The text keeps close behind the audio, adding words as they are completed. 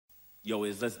Yo,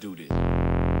 let's do this.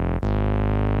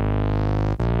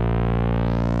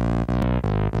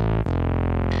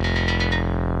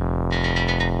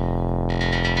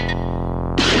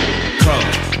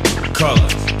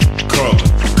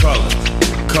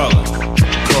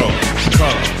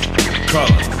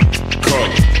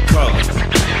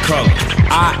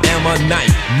 I am a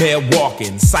nightmare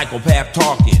walking, psychopath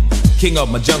talking, king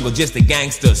of my jungle, just a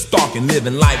gangster stalking,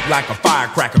 living life like a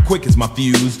firecracker, quick as my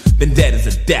fuse. Been dead as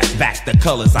a death, back the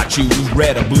colors I choose,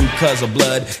 red or blue, cause of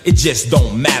blood, it just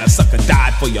don't matter. Sucker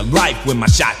died for your life when my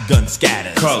shotgun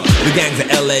scatters. Color. The gangs of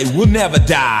LA will never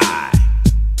die,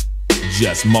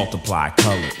 just multiply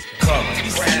colors.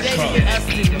 You see, they hit us,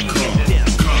 then we hit them.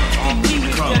 And we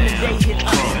hit them and they hit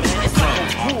us, man. It's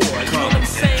like a war, you know what I'm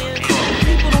saying?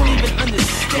 People don't even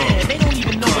understand, they don't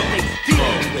even know what they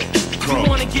dealing with. You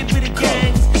wanna get rid of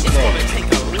gangs, it's gonna take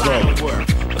a lot of work.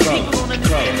 But people don't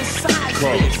understand the size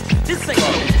of this. This ain't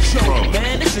no joke,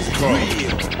 man, this is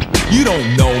real. You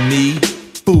don't know me,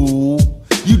 fool.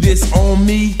 You disown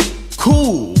me,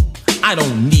 cool. I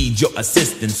don't need your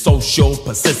assistance, social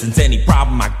persistence. Any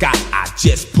problem I got, I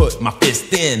just put my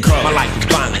fist in. My life is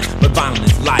violent, but violent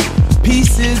is life.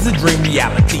 Peace is a dream,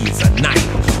 reality is a night.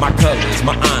 My colors,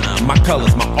 my honor, my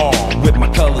colors, my all. With my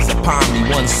colors upon me,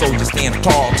 one soldier stand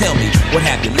tall. Tell me, what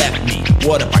have you left me?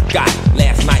 What have I got?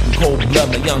 Last night in cold blood,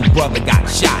 my young brother got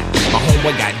shot. My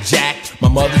homeboy got jacked, my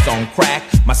mother's on crack.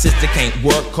 My sister can't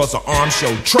work cause her arms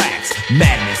show tracks.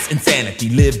 Madness, insanity,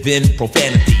 live in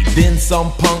profanity. Then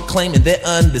some punk claiming they're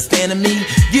understanding me.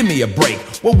 Give me a break,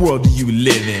 what world do you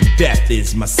live in? Death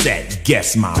is my set,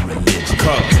 guess my religion.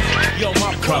 Yo,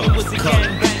 my brother was a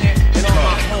gangbanger, and all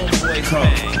my homeboys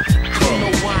bang. I don't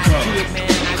know why I do it, man,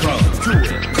 I just do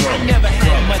it. I never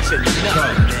had much of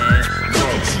nothing, man. Look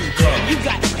at you, man, you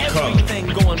got everything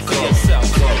going for yourself,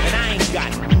 and I ain't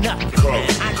got nothing, man.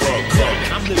 I got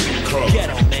nothing, I'm living in the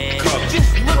ghetto, man.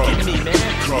 Just look at me, man,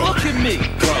 look at me.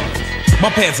 My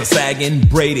pants are sagging,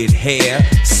 braided hair.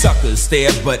 Suckers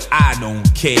stare, but I don't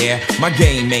care. My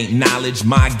game ain't knowledge,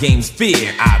 my game's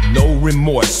fear. I've no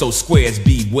remorse, so squares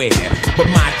beware. But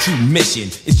my true mission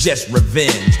is just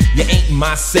revenge. You ain't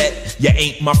my set, you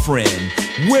ain't my friend.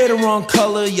 Wear the wrong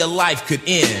color, your life could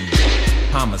end.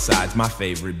 Homicide's my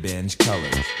favorite binge color.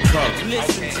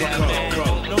 Listen to me, man.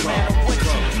 No matter what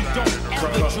you do, don't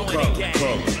ever join a gang.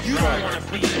 You don't wanna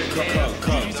be in a gang.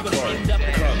 You're just gonna end up in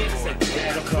a mix of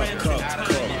dead friends and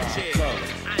time in jail.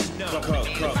 I know.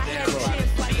 If I had a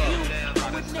chance like you,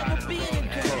 I would never be in a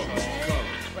gang, man.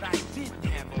 But I didn't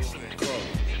have a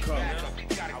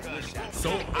chance. So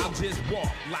I'll just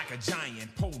walk like a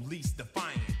giant, police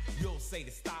defiant. You'll say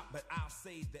to stop, but I'll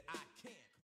say that I